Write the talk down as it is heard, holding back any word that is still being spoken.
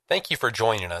Thank you for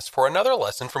joining us for another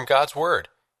lesson from God's Word.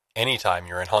 Anytime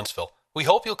you're in Huntsville, we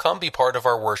hope you'll come be part of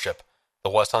our worship. The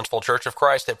West Huntsville Church of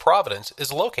Christ at Providence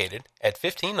is located at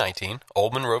 1519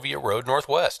 Old Monrovia Road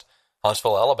Northwest,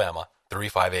 Huntsville, Alabama,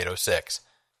 35806.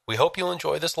 We hope you'll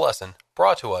enjoy this lesson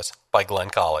brought to us by Glenn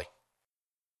Colley.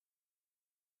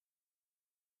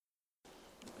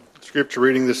 Scripture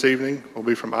reading this evening will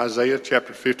be from Isaiah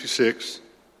chapter 56,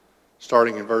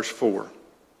 starting in verse 4.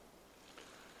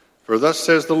 For thus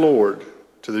says the Lord,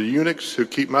 to the eunuchs who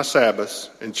keep my Sabbaths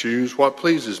and choose what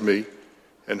pleases me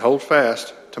and hold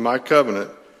fast to my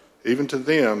covenant, even to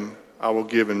them I will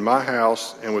give in my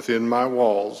house and within my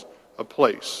walls a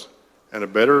place and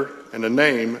a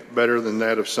name better than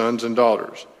that of sons and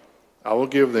daughters. I will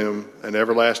give them an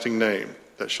everlasting name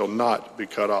that shall not be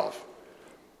cut off.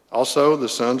 Also the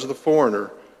sons of the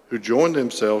foreigner who join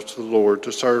themselves to the Lord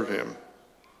to serve him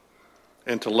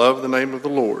and to love the name of the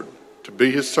Lord, to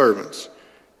be his servants,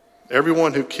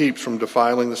 everyone who keeps from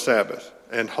defiling the Sabbath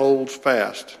and holds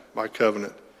fast my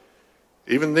covenant.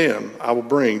 Even them I will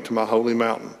bring to my holy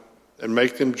mountain and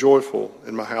make them joyful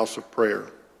in my house of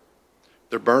prayer.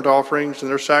 Their burnt offerings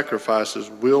and their sacrifices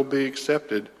will be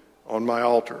accepted on my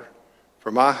altar.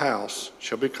 For my house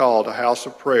shall be called a house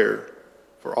of prayer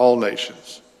for all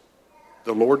nations.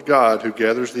 The Lord God who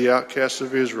gathers the outcasts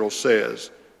of Israel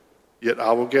says, yet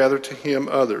I will gather to him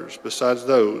others besides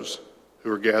those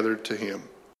who are gathered to him.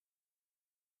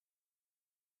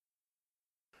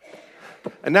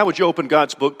 And now would you open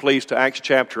God's book, please, to Acts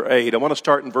chapter 8. I want to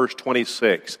start in verse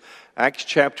 26. Acts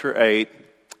chapter 8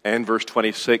 and verse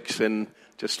 26. And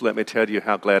just let me tell you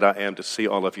how glad I am to see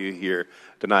all of you here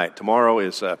tonight. Tomorrow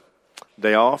is a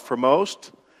day off for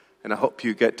most. And I hope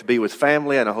you get to be with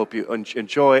family. And I hope you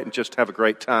enjoy it and just have a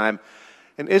great time.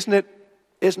 And isn't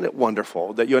it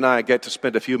wonderful that you and I get to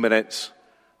spend a few minutes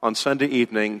on Sunday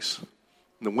evenings?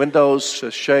 The windows,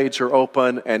 shades are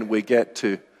open, and we get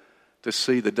to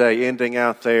see the day ending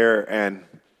out there, and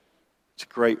it's a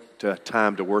great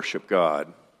time to worship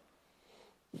God.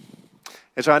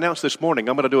 As I announced this morning,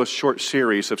 I'm going to do a short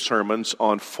series of sermons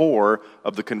on 4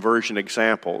 of the conversion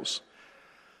examples.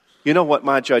 You know what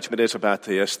my judgment is about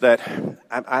this, that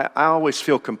I always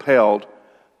feel compelled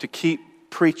to keep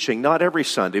preaching, not every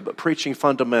Sunday, but preaching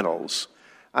fundamentals.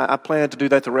 I plan to do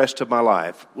that the rest of my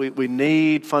life. We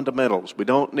need fundamentals. We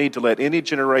don't need to let any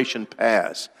generation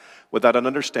pass without an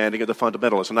understanding of the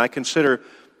fundamentals. And I consider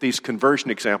these conversion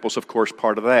examples, of course,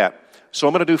 part of that. So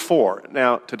I'm going to do 4.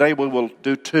 Now, today we will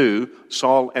do 2,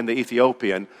 Saul and the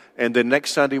Ethiopian. And then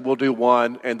next Sunday we'll do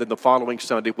 1. And then the following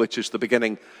Sunday, which is the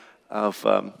beginning of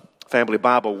Family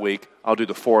Bible Week, I'll do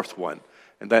the 4th one.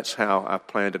 And that's how I've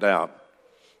planned it out.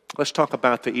 Let's talk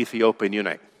about the Ethiopian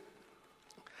eunuch.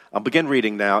 I'll begin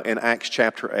reading now in Acts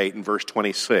chapter 8 and verse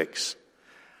 26.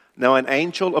 Now an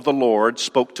angel of the Lord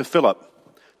spoke to Philip.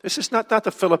 This is not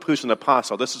the Philip who's an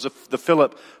apostle. This is the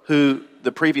Philip who,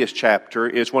 the previous chapter,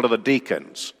 is one of the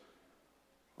deacons.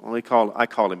 I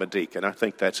call him a deacon. I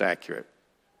think that's accurate.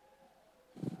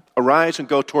 Arise and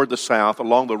go toward the south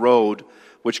along the road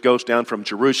which goes down from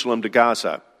Jerusalem to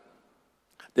Gaza.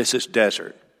 This is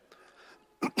desert.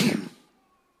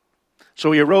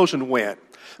 So he arose and went.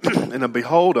 And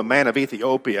behold, a man of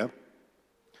Ethiopia,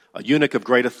 a eunuch of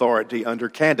great authority under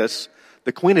Candace,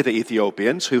 the queen of the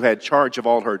Ethiopians, who had charge of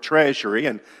all her treasury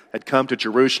and had come to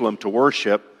Jerusalem to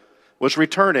worship, was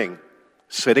returning,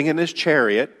 sitting in his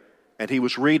chariot, and he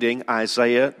was reading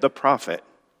Isaiah the prophet.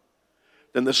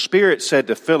 Then the Spirit said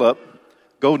to Philip,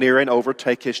 go near and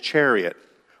overtake his chariot,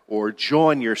 or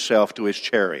join yourself to his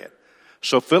chariot.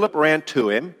 So Philip ran to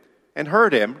him and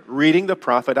heard him reading the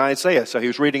prophet Isaiah. So he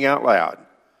was reading out loud.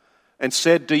 And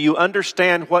said, do you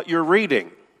understand what you're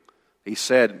reading? He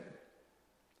said,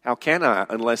 how can I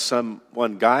unless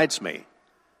someone guides me?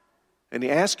 And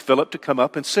he asked Philip to come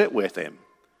up and sit with him.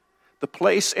 The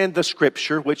place in the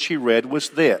scripture which he read was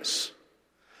this.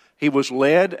 He was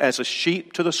led as a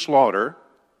sheep to the slaughter,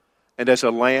 and as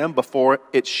a lamb before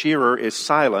its shearer is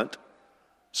silent,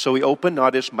 so he opened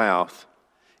not his mouth.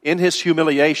 In his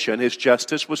humiliation his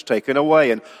justice was taken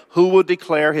away, and who will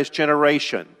declare his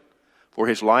generation? For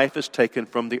his life is taken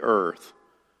from the earth.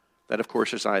 That, of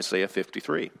course, is Isaiah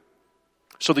 53.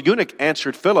 So the eunuch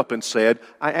answered Philip and said,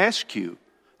 I ask you,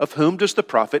 of whom does the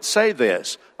prophet say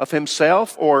this? Of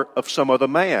himself or of some other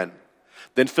man?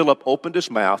 Then Philip opened his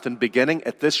mouth and beginning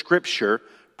at this scripture,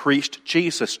 preached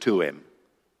Jesus to him.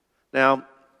 Now,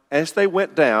 as they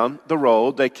went down the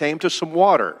road, they came to some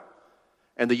water.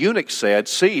 And the eunuch said,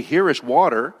 see, here is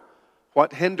water.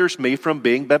 What hinders me from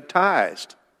being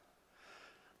baptized?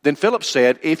 Then Philip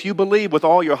said, if you believe with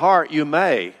all your heart, you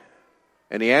may.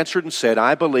 And he answered and said,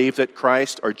 I believe that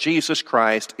Christ, or Jesus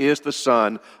Christ, is the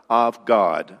Son of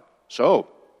God. So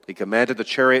he commanded the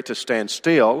chariot to stand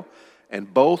still,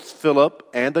 and both Philip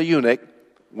and the eunuch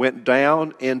went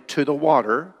down into the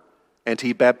water, and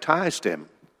he baptized him.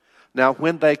 Now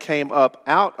when they came up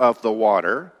out of the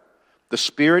water, the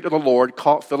Spirit of the Lord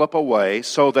caught Philip away,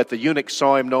 so that the eunuch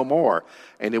saw him no more,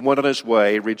 and he went on his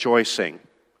way rejoicing.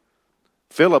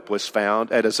 Philip was found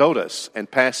at Azotus,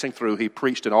 and passing through, he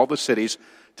preached in all the cities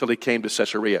till he came to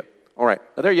Caesarea. All right,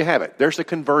 now there you have it. There's the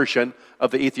conversion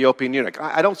of the Ethiopian eunuch.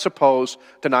 I don't suppose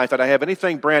tonight that I have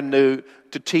anything brand new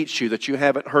to teach you that you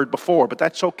haven't heard before, but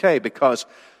that's okay, because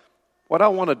what I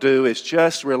want to do is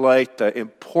just relate the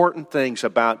important things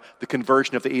about the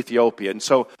conversion of the Ethiopian.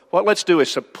 So what let's do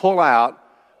is to pull out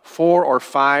 4 or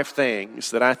 5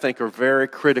 things that I think are very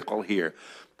critical here.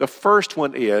 The first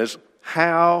one is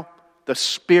how the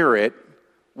Spirit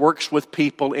works with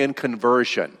people in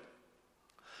conversion.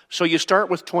 So you start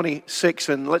with 26,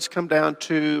 and let's come down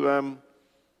to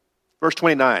verse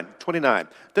 29.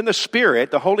 Then the Spirit,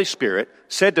 the Holy Spirit,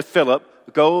 said to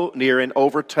Philip, go near and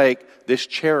overtake this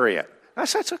chariot.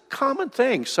 That's a common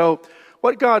thing. So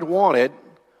what God wanted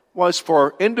was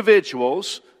for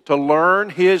individuals to learn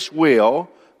His will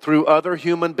through other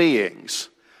human beings.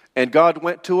 And God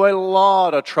went to a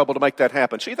lot of trouble to make that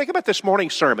happen. So you think about this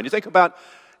morning's sermon. You think about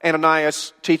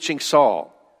Ananias teaching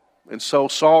Saul. And so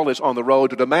Saul is on the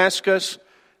road to Damascus.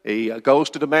 He goes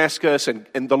to Damascus, and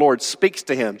the Lord speaks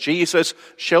to him. Jesus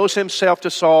shows himself to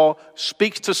Saul,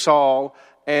 speaks to Saul,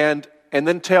 and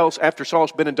then tells, after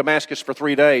Saul's been in Damascus for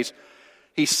 3 days,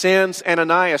 he sends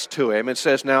Ananias to him and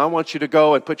says, now I want you to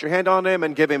go and put your hand on him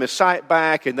and give him his sight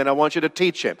back, and then I want you to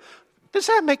teach him. Does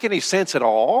that make any sense at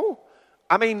all?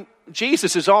 I mean,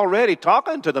 Jesus is already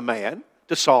talking to the man,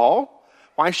 to Saul.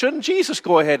 Why shouldn't Jesus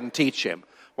go ahead and teach him?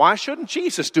 Why shouldn't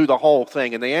Jesus do the whole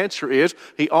thing? And the answer is,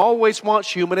 He always wants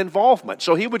human involvement.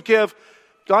 So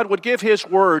God would give His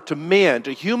word to men,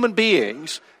 to human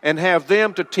beings, and have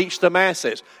them to teach the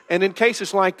masses. And in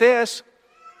cases like this,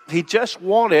 He just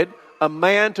wanted a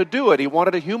man to do it. He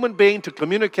wanted a human being to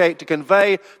communicate, to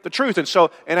convey the truth. And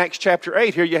so in Acts chapter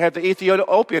 8, here you have the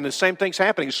Ethiopian, the same thing's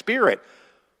happening. Spirit.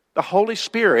 The Holy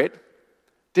Spirit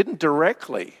didn't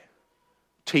directly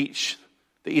teach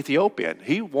the Ethiopian.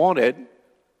 He wanted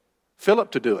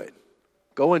Philip to do it.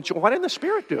 Why didn't the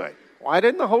Spirit do it? Why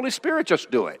didn't the Holy Spirit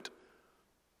just do it?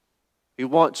 He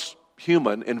wants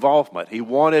human involvement. He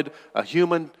wanted a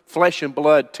human flesh and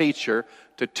blood teacher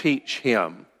to teach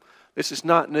him. This is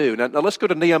not new. Now let's go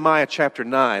to Nehemiah chapter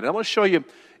 9. I want to show you,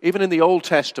 even in the Old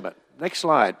Testament. Next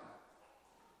slide.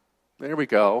 There we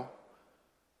go.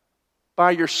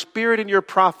 By your Spirit and your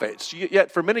prophets.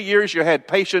 Yet for many years you had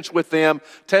patience with them,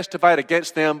 testified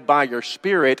against them by your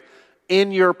Spirit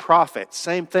in your prophets.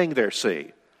 Same thing there,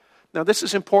 see. Now this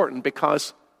is important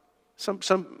because some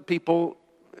people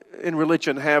in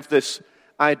religion have this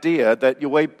idea that the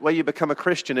way you become a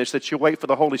Christian is that you wait for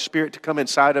the Holy Spirit to come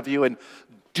inside of you and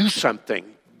do something.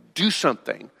 Do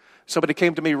something. Somebody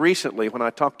came to me recently when I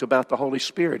talked about the Holy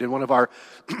Spirit in one of our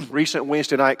recent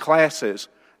Wednesday night classes,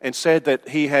 and said that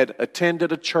he had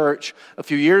attended a church a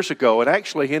few years ago, and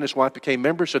actually he and his wife became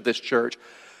members of this church.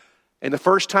 And the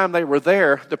first time they were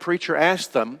there, the preacher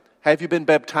asked them, have you been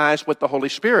baptized with the Holy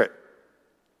Spirit?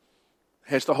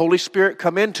 Has the Holy Spirit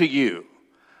come into you?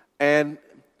 And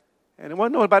he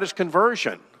wanted to know about his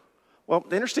conversion. Well,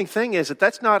 the interesting thing is that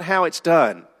that's not how it's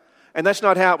done. And that's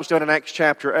not how it was done in Acts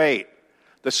chapter 8.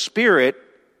 The Spirit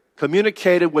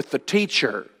communicated with the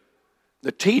teacher.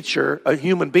 The teacher, a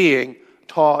human being,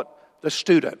 taught the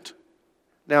student.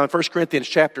 Now in 1 Corinthians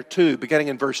chapter 2, beginning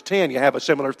in verse 10, you have a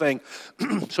similar thing.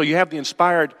 So you have the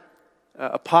inspired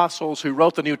apostles who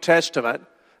wrote the New Testament,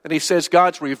 and he says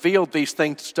God's revealed these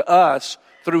things to us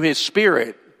through His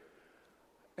Spirit,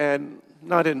 and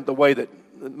not in the way that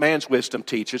man's wisdom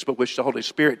teaches, but which the Holy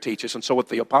Spirit teaches. And so what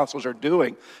the apostles are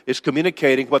doing is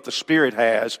communicating what the Spirit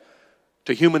has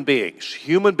to human beings.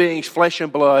 Human beings, flesh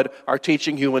and blood, are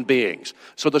teaching human beings.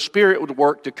 So the Spirit would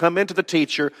work to come into the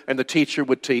teacher, and the teacher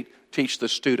would teach the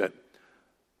student.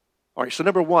 All right, so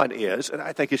number one is, and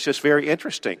I think it's just very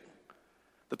interesting,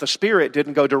 that the Spirit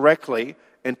didn't go directly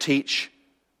and teach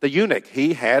the eunuch.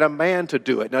 He had a man to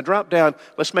do it. Now drop down,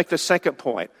 let's make the second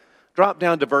point. Drop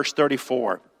down to verse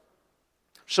 34.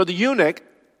 So the eunuch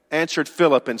answered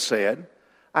Philip and said,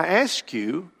 I ask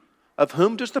you, of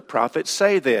whom does the prophet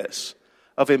say this?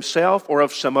 Of himself or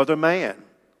of some other man?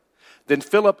 Then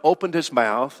Philip opened his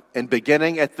mouth, and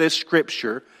beginning at this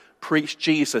scripture, preached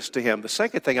Jesus to him. The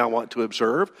second thing I want to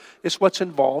observe is what's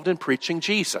involved in preaching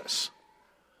Jesus.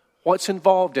 What's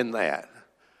involved in that?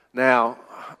 Now,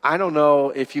 I don't know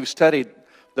if you've studied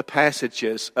the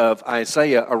passages of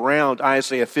Isaiah around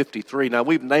Isaiah 53. Now,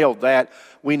 we've nailed that.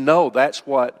 We know that's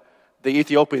what the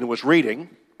Ethiopian was reading,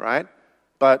 right?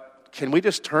 But can we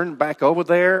just turn back over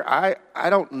there? I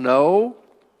don't know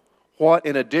what,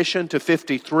 in addition to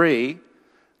 53,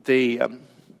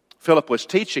 Philip was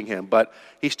teaching him, but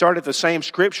he started the same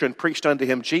scripture and preached unto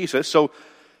him Jesus. So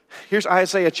here's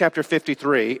Isaiah chapter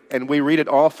 53, and we read it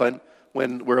often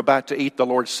when we're about to eat the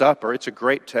Lord's Supper. It's a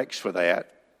great text for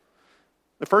that.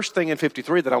 The first thing in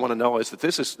 53 that I want to know is that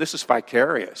this is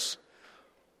vicarious.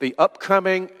 The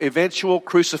upcoming eventual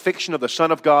crucifixion of the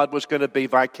Son of God was going to be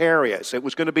vicarious. It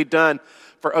was going to be done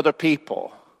for other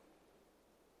people.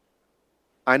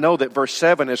 I know that verse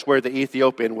 7 is where the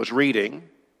Ethiopian was reading,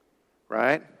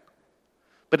 right?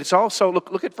 But it's also,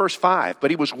 look at verse 5. But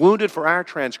he was wounded for our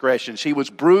transgressions. He was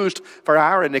bruised for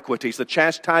our iniquities. The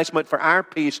chastisement for our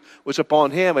peace was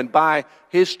upon him, and by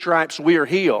his stripes we are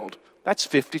healed. That's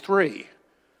 53.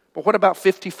 But what about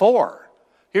 54?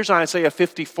 Here's Isaiah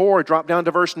 54, drop down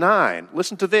to verse 9.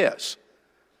 Listen to this.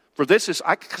 For this is,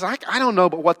 because I don't know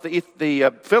but what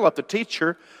the Philip, the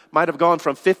teacher, might have gone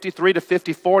from 53 to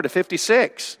 54 to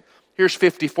 56. Here's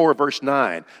 54, verse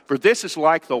 9. For this is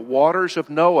like the waters of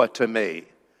Noah to me.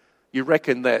 You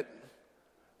reckon that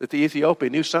the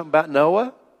Ethiopian knew something about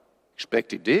Noah?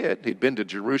 Expect he did. He'd been to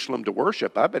Jerusalem to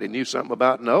worship. I bet he knew something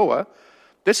about Noah.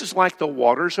 This is like the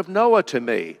waters of Noah to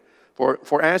me.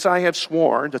 For as I have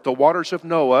sworn that the waters of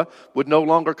Noah would no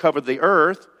longer cover the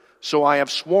earth, so I have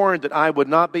sworn that I would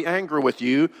not be angry with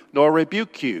you, nor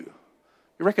rebuke you.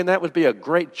 You reckon that would be a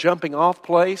great jumping off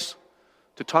place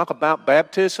to talk about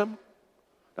baptism?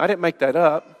 I didn't make that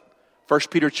up. 1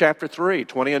 Peter chapter 3,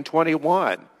 20 and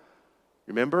 21.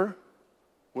 Remember?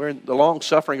 Wherein the long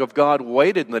suffering of God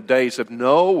waited in the days of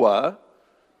Noah,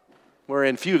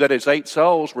 wherein few, that is 8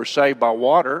 souls, were saved by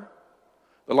water.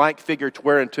 The like figure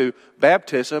whereunto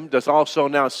baptism does also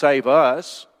now save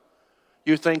us.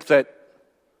 You think that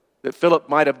Philip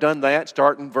might have done that,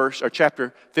 starting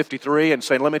chapter 53, and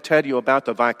say, let me tell you about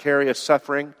the vicarious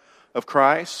suffering of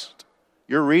Christ?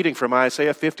 You're reading from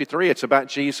Isaiah 53. It's about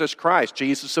Jesus Christ,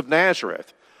 Jesus of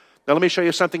Nazareth. Now let me show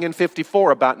you something in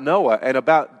 54 about Noah and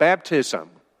about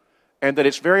baptism, and that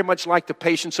it's very much like the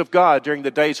patience of God during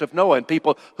the days of Noah. And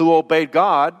people who obeyed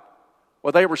God,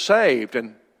 well, they were saved,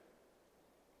 and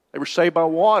they were saved by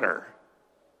water.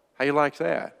 How you like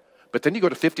that? But then you go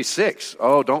to 56.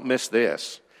 Oh, don't miss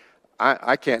this.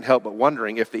 I can't help but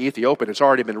wondering if the Ethiopian has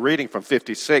already been reading from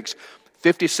 56.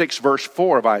 56 verse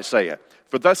 4 of Isaiah.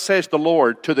 For thus says the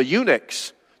Lord to the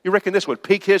eunuchs. You reckon this would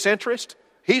pique his interest?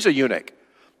 He's a eunuch.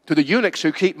 To the eunuchs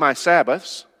who keep my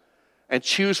Sabbaths and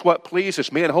choose what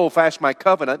pleases me and hold fast my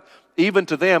covenant, even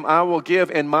to them I will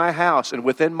give in my house and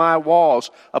within my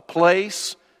walls a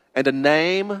place and a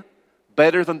name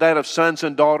better than that of sons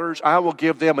and daughters. I will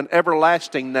give them an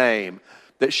everlasting name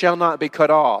that shall not be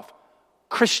cut off.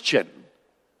 Christian.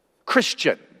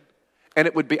 And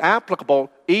it would be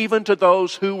applicable even to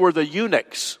those who were the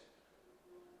eunuchs.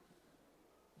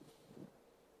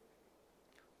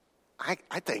 I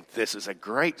think this is a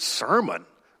great sermon.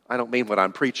 I don't mean what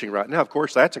I'm preaching right now. Of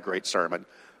course, that's a great sermon.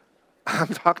 I'm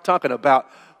talking about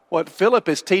what Philip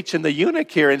is teaching the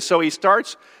eunuch here. And so he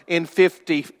starts in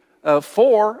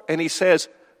 54 and he says,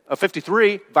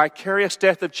 53, vicarious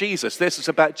death of Jesus. This is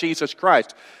about Jesus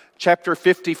Christ. Chapter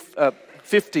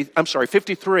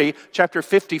 53, chapter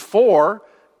 54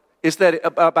 is that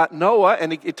about Noah,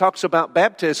 and it talks about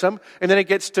baptism, and then it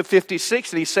gets to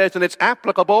 56, and he says, and it's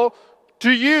applicable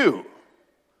to you.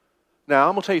 Now,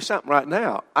 I'm going to tell you something right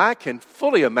now. I can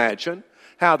fully imagine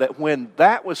how that when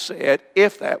that was said,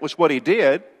 if that was what he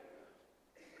did,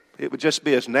 it would just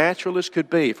be as natural as could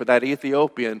be for that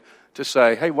Ethiopian to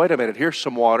say, hey, wait a minute, here's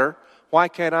some water. Why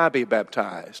can't I be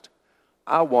baptized?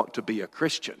 I want to be a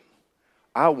Christian.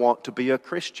 I want to be a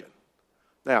Christian.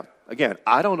 Now, again,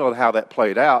 I don't know how that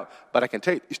played out, but I can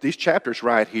tell you these chapters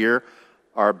right here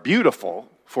are beautiful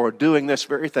for doing this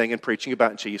very thing and preaching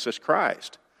about Jesus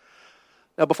Christ.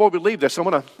 Now, before we leave this, I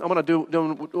want to do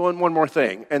one more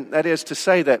thing, and that is to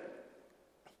say that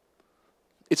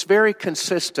it's very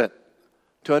consistent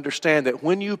to understand that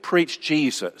when you preach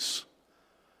Jesus,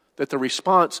 that the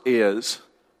response is,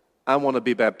 I want to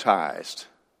be baptized.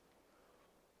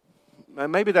 Now,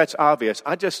 maybe that's obvious.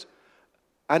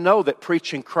 I know that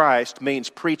preaching Christ means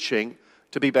preaching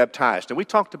to be baptized. And we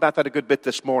talked about that a good bit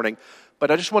this morning, but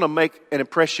I just want to make and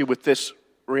impress you with this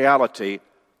reality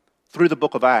through the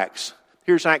book of Acts.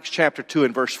 Here's Acts chapter 2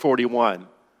 and verse 41.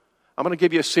 I'm going to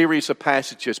give you a series of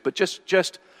passages, but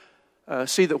just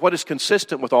see that what is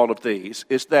consistent with all of these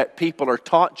is that people are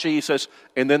taught Jesus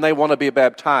and then they want to be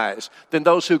baptized. Then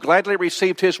those who gladly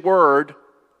received his word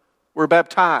were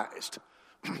baptized.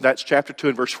 That's chapter 2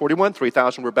 and verse 41.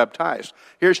 3,000 were baptized.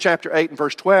 Here's chapter 8 and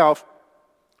verse 12.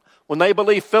 When they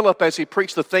believed Philip as he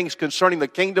preached the things concerning the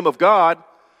kingdom of God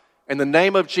in the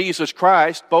name of Jesus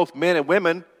Christ, both men and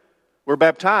women were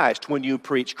baptized. When you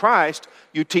preach Christ,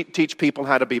 you teach people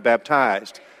how to be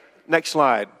baptized. Next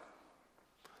slide.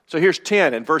 So here's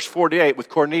 10 and verse 48 with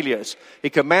Cornelius. He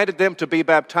commanded them to be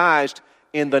baptized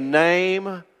in the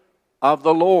name of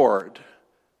the Lord.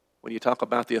 When you talk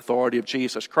about the authority of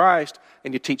Jesus Christ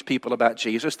and you teach people about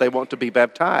Jesus, they want to be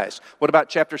baptized. What about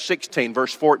chapter 16,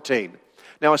 verse 14?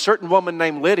 Now a certain woman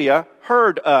named Lydia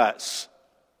heard us.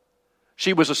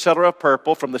 She was a seller of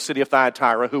purple from the city of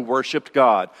Thyatira who worshiped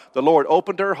God. The Lord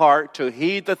opened her heart to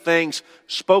heed the things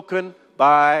spoken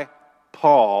by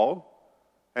Paul.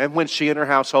 And when she and her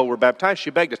household were baptized, she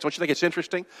begged us. Don't you think it's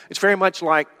interesting? It's very much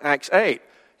like Acts 8.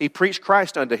 He preached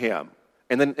Christ unto him.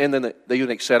 And then the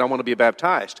eunuch said, I want to be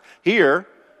baptized. Here,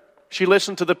 she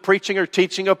listened to the preaching or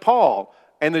teaching of Paul.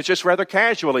 And it just rather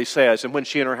casually says, and when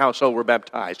she and her household were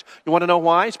baptized. You want to know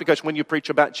why? It's because when you preach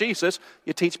about Jesus,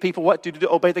 you teach people what to do to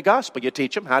obey the gospel. You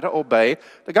teach them how to obey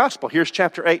the gospel. Here's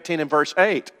chapter 18 and verse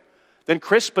 8. Then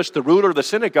Crispus, the ruler of the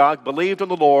synagogue, believed in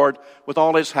the Lord with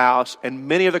all his house, and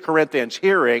many of the Corinthians,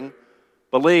 hearing,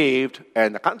 believed,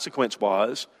 and the consequence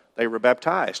was they were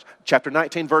baptized. Chapter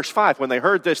 19, verse 5. When they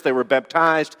heard this, they were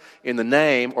baptized in the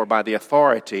name or by the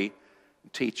authority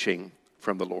and teaching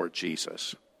from the Lord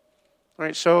Jesus. All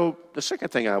right, so the second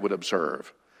thing I would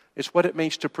observe is what it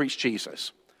means to preach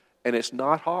Jesus. And it's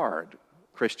not hard,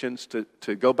 Christians,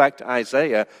 to go back to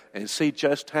Isaiah and see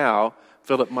just how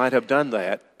Philip might have done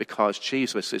that because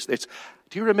Jesus is.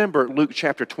 Do you remember Luke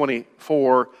chapter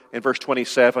 24 and verse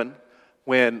 27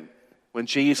 when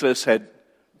Jesus had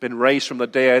been raised from the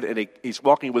dead and he's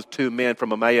walking with two men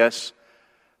from Emmaus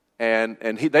and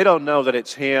they don't know that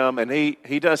it's him and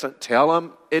he doesn't tell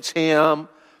them it's him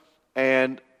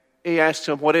and he asks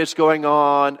them what is going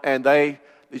on and they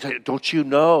say, don't you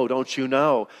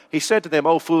know? He said to them,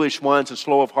 O foolish ones and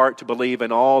slow of heart to believe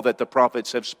in all that the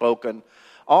prophets have spoken.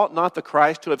 Ought not the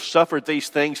Christ to have suffered these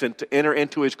things and to enter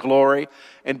into his glory?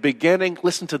 And beginning,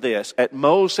 listen to this, at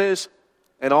Moses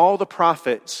and all the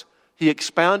prophets, he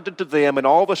expounded to them in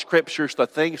all the scriptures the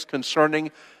things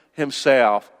concerning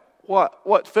himself.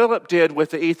 What Philip did with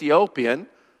the Ethiopian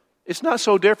is not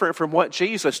so different from what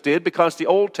Jesus did because the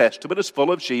Old Testament is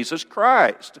full of Jesus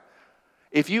Christ.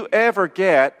 If you ever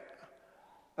get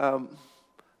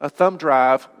a thumb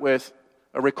drive with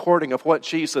a recording of what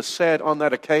Jesus said on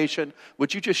that occasion,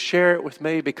 would you just share it with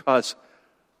me? Because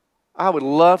I would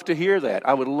love to hear that.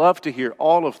 I would love to hear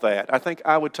all of that. I think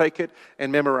I would take it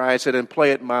and memorize it and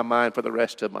play it in my mind for the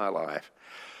rest of my life.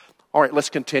 All right, let's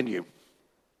continue.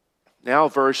 Now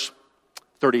verse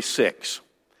 36.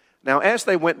 Now as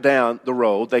they went down the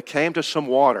road, they came to some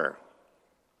water.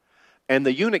 And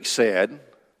the eunuch said,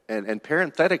 and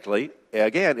parenthetically,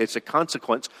 again, it's a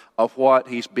consequence of what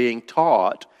he's being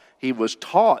taught. He was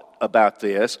taught about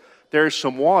this. There's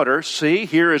some water. See,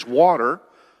 here is water.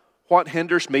 What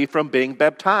hinders me from being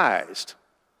baptized?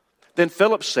 Then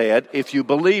Philip said, if you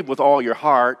believe with all your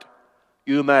heart,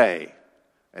 you may.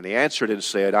 And he answered and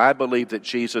said, I believe that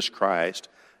Jesus Christ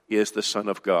is the Son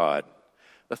of God.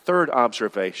 The third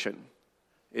observation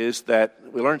is that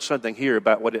we learn something here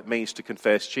about what it means to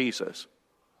confess Jesus.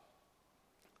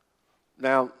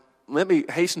 Now, let me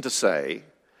hasten to say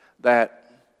that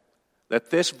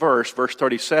this verse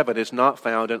 37, is not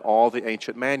found in all the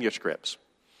ancient manuscripts.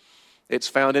 It's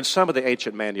found in some of the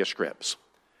ancient manuscripts.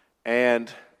 And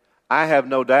I have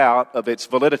no doubt of its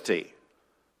validity,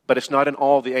 but it's not in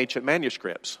all the ancient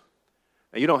manuscripts.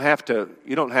 Now, you don't have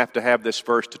to have this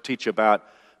verse to teach about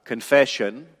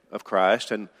confession of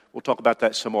Christ, and we'll talk about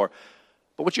that some more.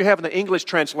 But what you have in the English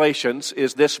translations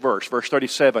is this verse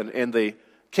 37, in the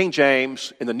King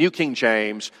James, in the New King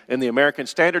James, in the American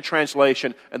Standard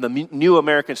Translation, and the New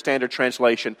American Standard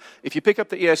Translation. If you pick up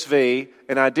the ESV,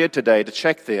 and I did today to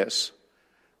check this,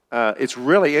 it's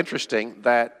really interesting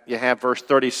that you have verse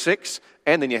 36,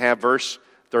 and then you have verse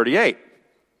 38.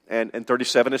 And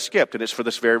 37 is skipped, and it's for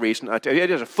this very reason.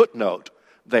 It is a footnote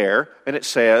there, and it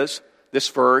says this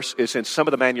verse is in some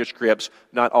of the manuscripts,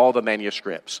 not all the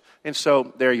manuscripts. And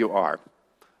so there you are.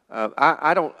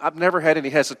 I've never had any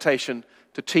hesitation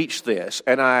to teach this,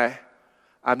 and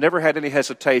I've never had any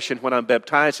hesitation when I'm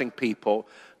baptizing people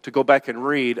to go back and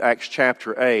read Acts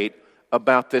chapter 8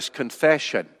 about this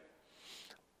confession.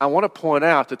 I want to point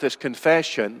out that this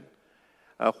confession,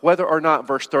 whether or not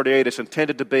verse 38 is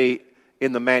intended to be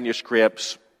in the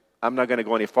manuscripts, I'm not going to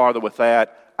go any farther with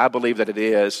that. I believe that it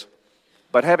is.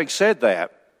 But having said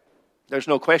that, There's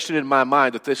no question in my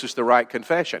mind that this is the right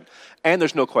confession. And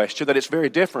there's no question that it's very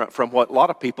different from what a lot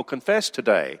of people confess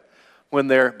today when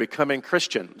they're becoming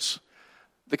Christians.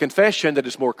 The confession that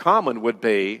is more common would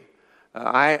be,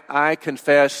 I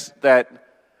confess that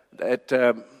it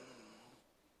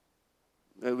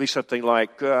would be something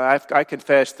like, I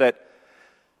confess that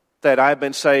I've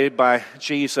been saved by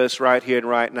Jesus right here and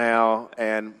right now,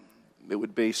 and it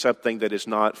would be something that is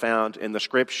not found in the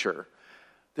Scripture.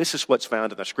 This is what's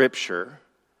found in the Scripture.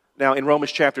 Now, in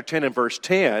Romans chapter 10 and verse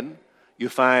 10, you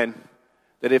find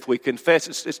that if we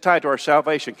confess, it's tied to our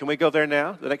salvation. Can we go there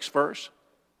now? The next verse?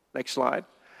 Next slide.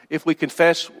 If you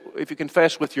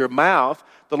confess with your mouth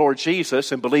the Lord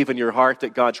Jesus and believe in your heart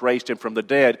that God's raised him from the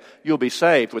dead, you'll be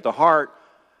saved. With the heart,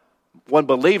 one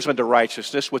believes unto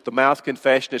righteousness. With the mouth,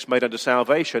 confession is made unto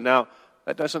salvation. Now,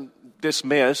 that doesn't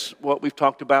dismiss what we've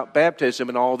talked about baptism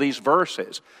in all these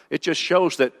verses. It just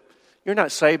shows that you're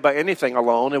not saved by anything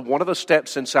alone, and one of the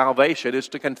steps in salvation is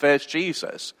to confess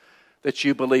Jesus, that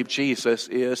you believe Jesus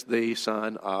is the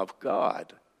Son of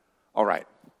God. All right.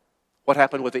 What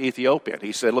happened with the Ethiopian?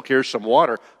 He said, look, here's some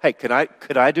water. Hey, could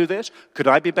I do this? Could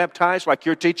I be baptized like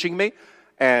you're teaching me?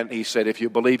 And he said, if you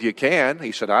believe you can.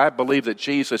 He said, I believe that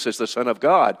Jesus is the Son of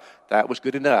God. That was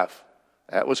good enough.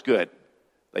 That was good.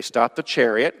 They stopped the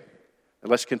chariot, and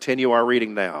let's continue our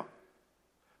reading now.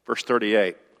 Verse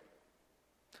 38.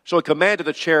 So he commanded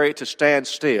the chariot to stand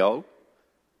still.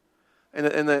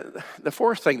 And the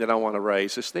fourth thing that I want to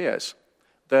raise is this.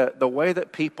 The way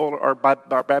that people are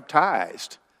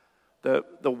baptized. The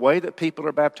way that people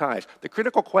are baptized. The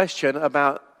critical question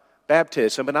about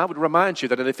baptism, and I would remind you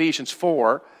that in Ephesians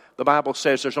 4, the Bible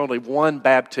says there's only one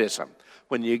baptism.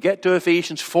 When you get to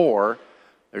Ephesians 4,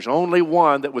 there's only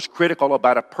one that was critical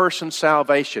about a person's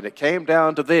salvation. It came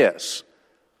down to this,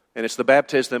 and it's the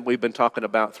baptism that we've been talking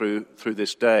about through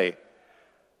this day.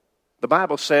 The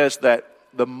Bible says that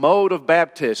the mode of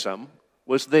baptism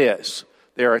was this.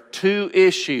 There are two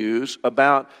issues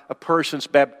about a person's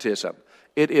baptism.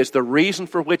 It is the reason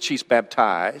for which he's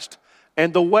baptized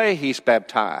and the way he's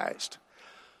baptized.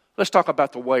 Let's talk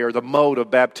about the way or the mode of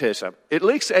baptism. At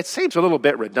least it seems a little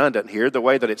bit redundant here, the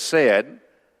way that it's said.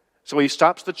 So he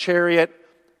stops the chariot.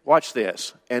 Watch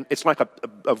this. And it's like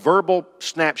a verbal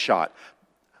snapshot.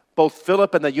 Both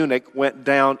Philip and the eunuch went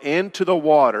down into the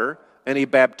water and he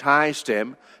baptized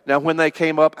him. Now when they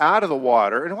came up out of the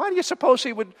water, and why do you suppose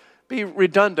he would be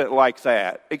redundant like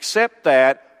that? Except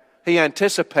that he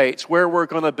anticipates where we're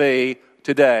going to be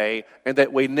today and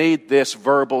that we need this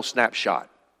verbal snapshot,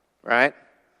 right?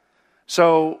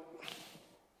 So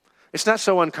it's not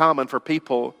so uncommon for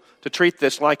people to treat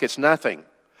this like it's nothing.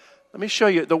 Let me show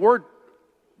you the word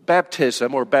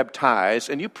baptism or baptize,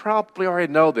 and you probably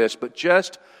already know this, but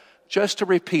just to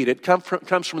repeat it,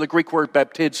 comes from the Greek word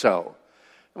baptizo.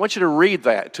 I want you to read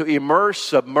that. To immerse,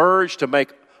 submerge, to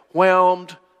make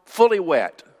whelmed, fully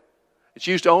wet. It's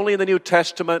used only in the New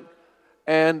Testament,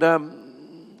 and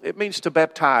it means to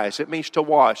baptize. It means to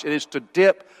wash. It is to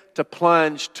dip, to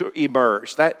plunge, to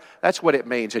immerse. That's what it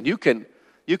means. And you can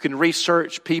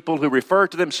research people who refer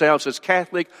to themselves as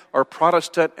Catholic or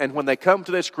Protestant, and when they come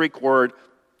to this Greek word,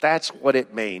 that's what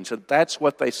it means, and that's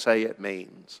what they say it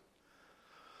means.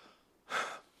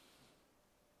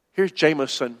 Here's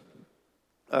Jamieson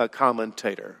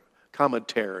commentary.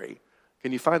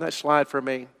 Can you find that slide for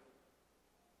me?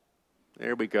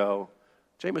 There we go.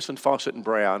 Jamieson, Fawcett, and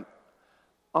Brown.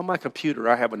 On my computer,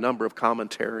 I have a number of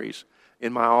commentaries.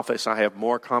 In my office, I have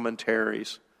more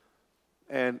commentaries.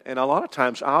 And a lot of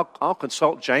times, I'll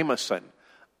consult Jamieson.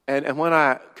 And when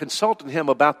I consulted him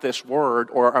about this word,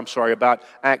 about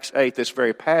Acts 8, this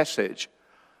very passage,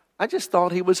 I just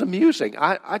thought he was amusing.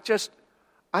 I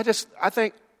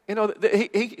think,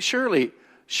 he surely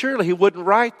he wouldn't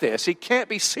write this. He can't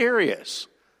be serious.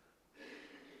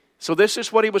 So this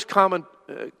is what he was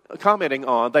commenting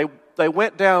on. They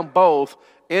went down both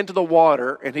into the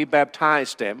water, and he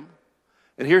baptized him.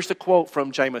 And here's the quote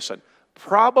from Jamieson.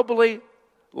 Probably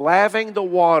laving the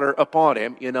water upon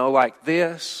him, like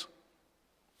this.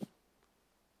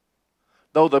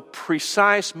 Though the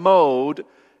precise mode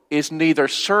is neither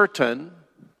certain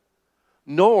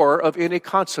nor of any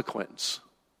consequence.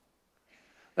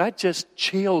 That just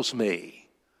chills me.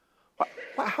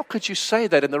 How could you say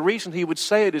that? And the reason he would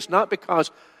say it is not because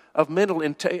of mental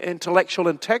intellectual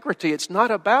integrity. It's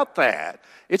not about that.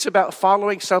 It's about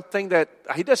following something that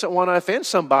he doesn't want to offend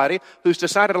somebody who's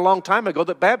decided a long time ago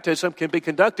that baptism can be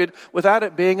conducted without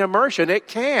it being immersion. It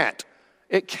can't.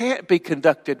 It can't be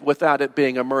conducted without it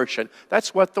being immersion.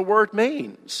 That's what the word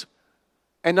means.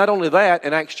 And not only that,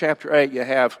 in Acts chapter 8, you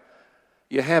have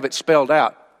it spelled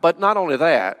out. But not only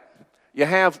that, you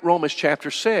have Romans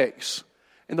chapter 6.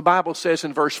 And the Bible says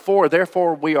in verse 4,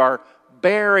 therefore we are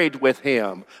buried with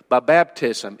him by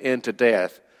baptism into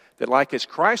death, that like as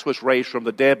Christ was raised from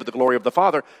the dead by the glory of the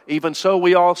Father, even so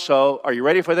we also, are you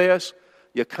ready for this?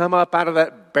 You come up out of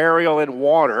that burial in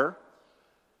water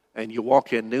and you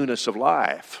walk in newness of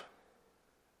life.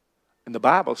 And the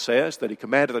Bible says that he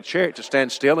commanded the chariot to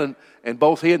stand still, and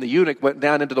both he and the eunuch went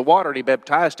down into the water and he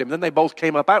baptized him. Then they both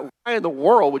came up out. Why in the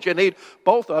world would you need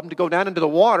both of them to go down into the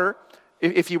water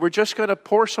if you were just going to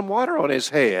pour some water on his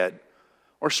head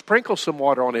or sprinkle some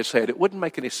water on his head? It wouldn't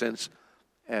make any sense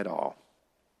at all.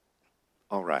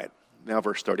 All right, now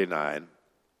verse 39.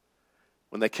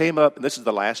 When they came up, and this is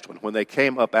the last one, when they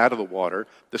came up out of the water,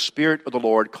 the Spirit of the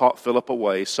Lord caught Philip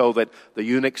away, so that the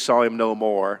eunuch saw him no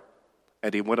more,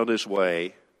 and he went on his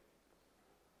way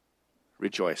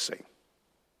rejoicing.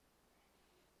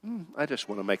 I just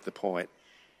want to make the point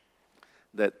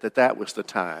that was the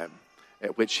time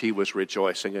at which he was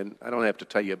rejoicing. And I don't have to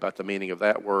tell you about the meaning of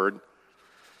that word.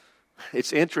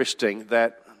 It's interesting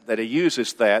that he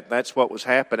uses that. That's what was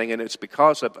happening. And it's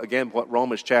because of, again, what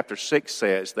Romans chapter 6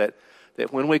 says, that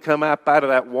when we come up out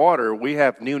of that water, we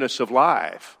have newness of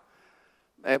life.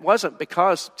 It wasn't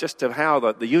because just of how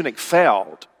the eunuch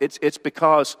felt. It's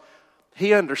because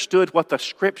he understood what the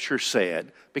Scripture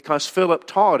said, because Philip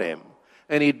taught him.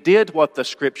 And he did what the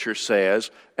Scripture says,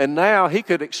 and now he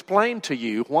could explain to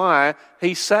you why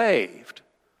he's saved.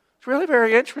 It's really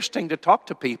very interesting to talk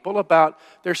to people about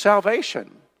their salvation.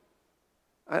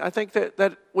 I think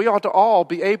that we ought to all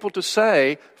be able to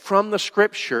say from the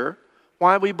Scripture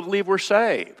why we believe we're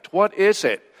saved. What is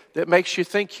it that makes you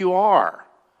think you are?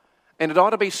 And it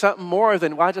ought to be something more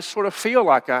than, well, I just sort of feel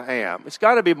like I am. It's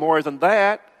got to be more than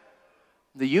that.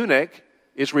 The eunuch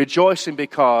is rejoicing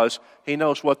because he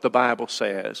knows what the Bible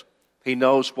says. He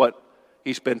knows what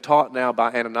he's been taught now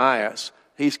by Ananias.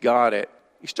 He's got it.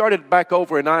 He started back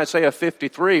over in Isaiah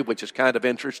 53, which is kind of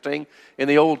interesting in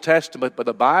the Old Testament, but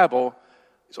the Bible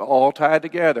is all tied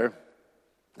together.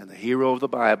 And the hero of the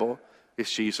Bible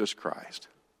is Jesus Christ.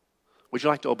 Would you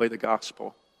like to obey the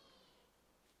gospel?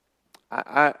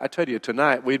 I tell you,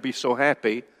 tonight we'd be so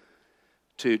happy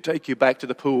to take you back to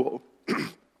the pool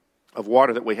of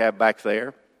water that we have back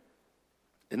there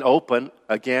and open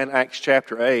again Acts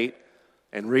chapter 8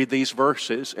 and read these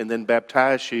verses and then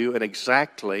baptize you in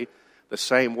exactly the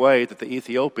same way that the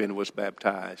Ethiopian was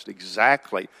baptized,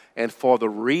 exactly, and for the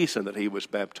reason that he was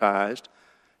baptized.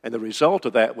 And the result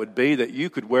of that would be that you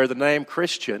could wear the name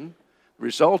Christian. The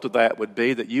result of that would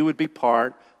be that you would be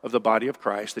part of the body of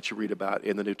Christ that you read about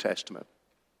in the New Testament.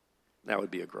 That would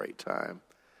be a great time.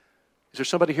 Is there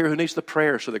somebody here who needs the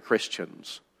prayers of the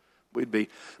Christians? We'd be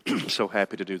so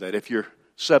happy to do that. If you're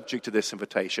subject to this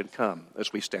invitation, come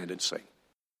as we stand and sing.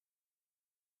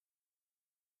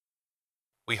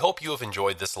 We hope you have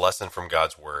enjoyed this lesson from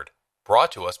God's Word,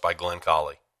 brought to us by Glenn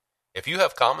Colley. If you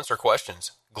have comments or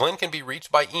questions, Glenn can be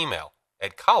reached by email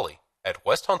at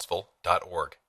colley@westhuntsville.org.